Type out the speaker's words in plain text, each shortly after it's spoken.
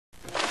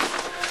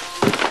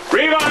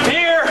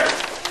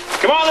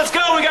Come on, let's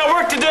go. We got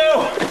work to do.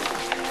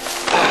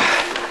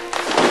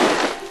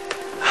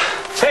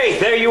 Hey,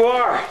 there you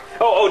are.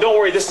 Oh, don't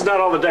worry. This is not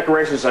all the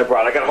decorations I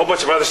brought. I got a whole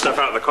bunch of other stuff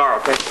out in the car,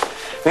 okay?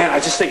 Man, I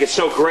just think it's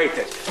so great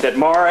that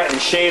Mara and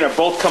Shane are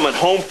both coming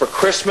home for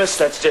Christmas.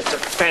 That's just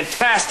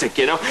fantastic,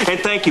 you know? And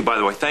thank you, by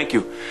the way. Thank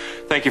you.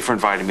 Thank you for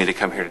inviting me to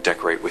come here to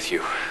decorate with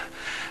you.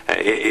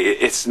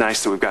 It's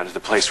nice that we've gotten to the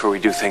place where we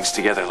do things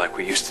together like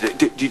we used to.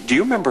 Do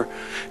you remember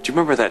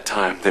that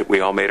time that we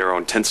all made our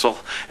own tinsel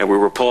and we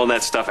were pulling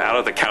that stuff out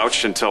of the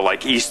couch until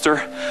like Easter?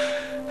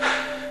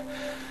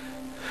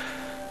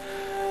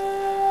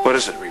 What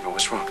is it, Reva?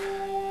 What's wrong?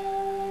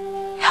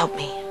 Help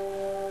me.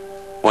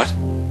 What?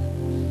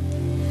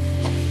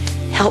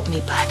 Help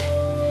me, Bud.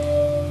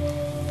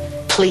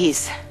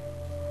 Please.